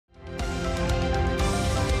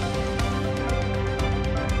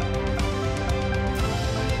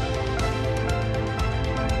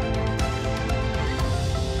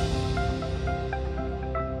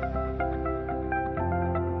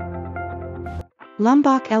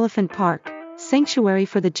Lombok Elephant Park, sanctuary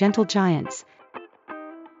for the gentle giants.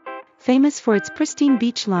 Famous for its pristine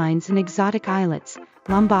beach lines and exotic islets,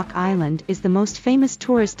 Lombok Island is the most famous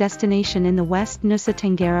tourist destination in the West Nusa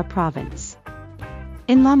Tenggara province.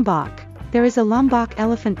 In Lombok, there is a Lombok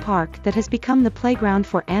Elephant Park that has become the playground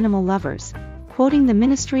for animal lovers. Quoting the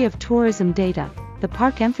Ministry of Tourism data, the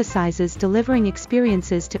park emphasizes delivering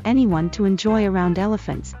experiences to anyone to enjoy around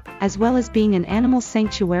elephants, as well as being an animal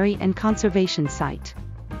sanctuary and conservation site.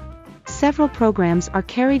 Several programs are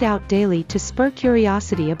carried out daily to spur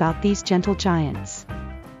curiosity about these gentle giants.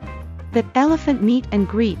 The Elephant Meet and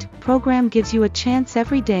Greet program gives you a chance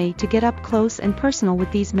every day to get up close and personal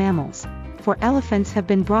with these mammals. 4 elephants have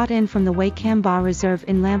been brought in from the Wakamba Reserve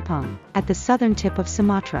in Lampung, at the southern tip of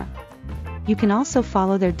Sumatra. You can also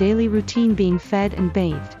follow their daily routine being fed and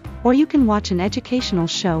bathed, or you can watch an educational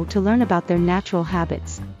show to learn about their natural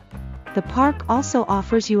habits. The park also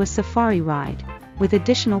offers you a safari ride, with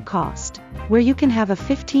additional cost, where you can have a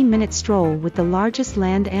 15-minute stroll with the largest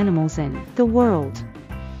land animals in the world.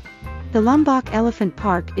 The Lombok Elephant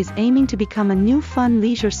Park is aiming to become a new fun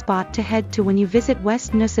leisure spot to head to when you visit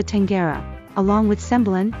West Nusa Tenggara, along with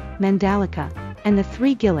Sembilan, Mandalika, and the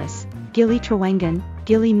 3 Gilis, Gili Trawangan,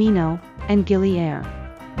 Gili Mino, and Gili Air.